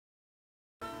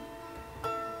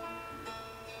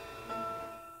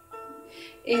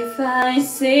If I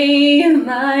save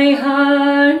my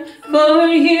heart for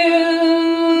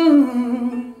you,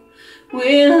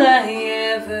 will I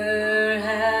ever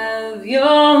have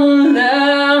your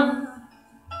love?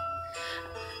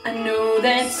 I know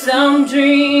that some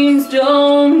dreams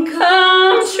don't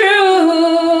come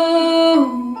true.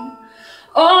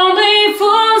 Only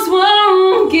fools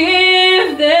won't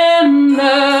give them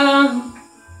up.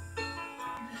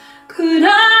 Could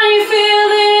I feel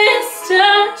this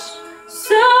touch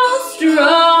so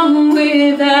strong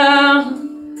without?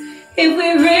 If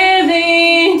we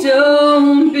really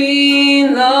don't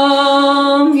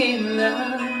belong in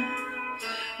love,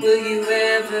 will you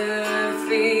ever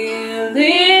feel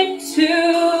it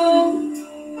too?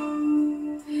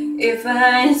 If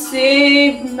I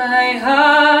save my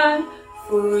heart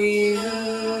for you.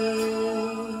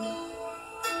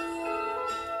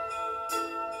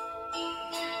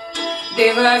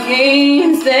 There are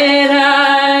games that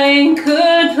I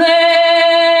could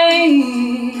play.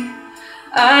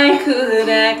 I could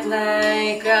act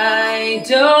like I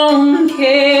don't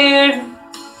care.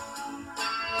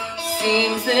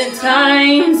 Seems the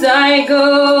times I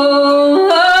go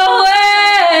away,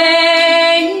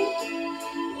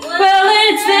 well,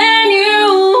 it's then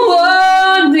you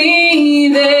want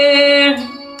me there.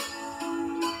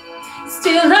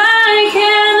 Still I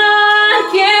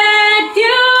cannot get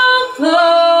you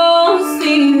close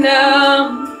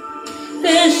enough.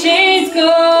 The shades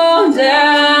go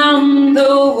down, the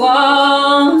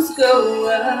walls go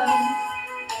up.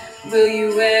 Will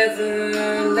you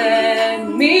ever let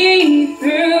me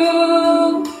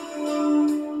through?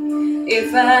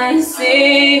 If I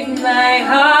save my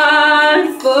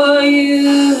heart for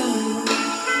you.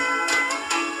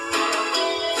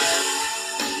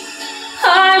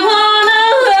 I want a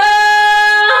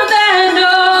love that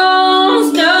knows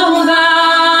no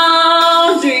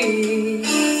boundaries.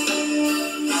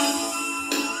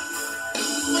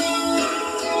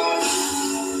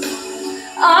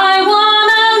 I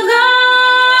want a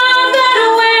love that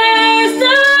wears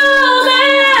no mask.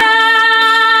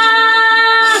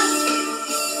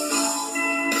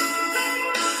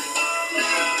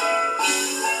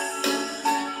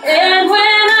 And when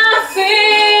I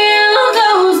feel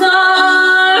those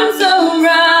arms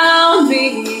around me,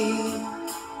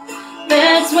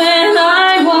 that's when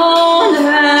I won't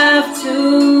have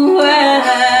to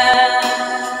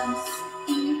ask.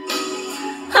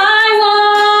 I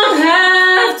won't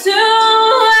have to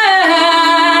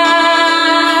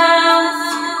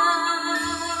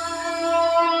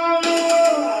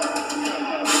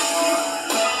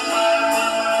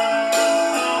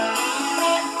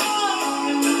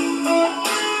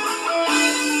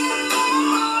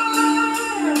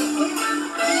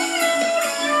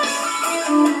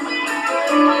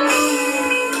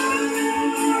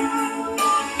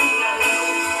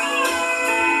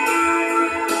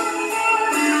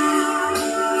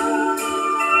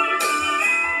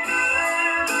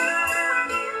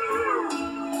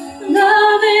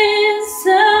Love is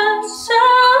such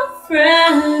a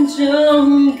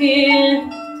fragile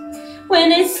gift.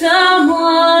 When it's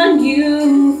someone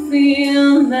you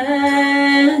feel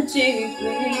magic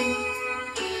with,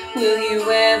 will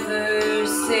you ever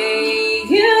say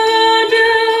you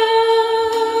do?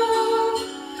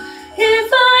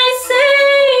 If I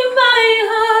save my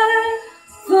heart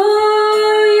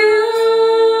for you.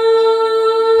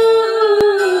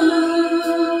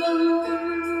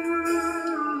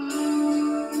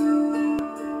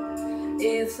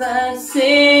 If I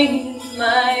save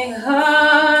my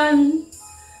heart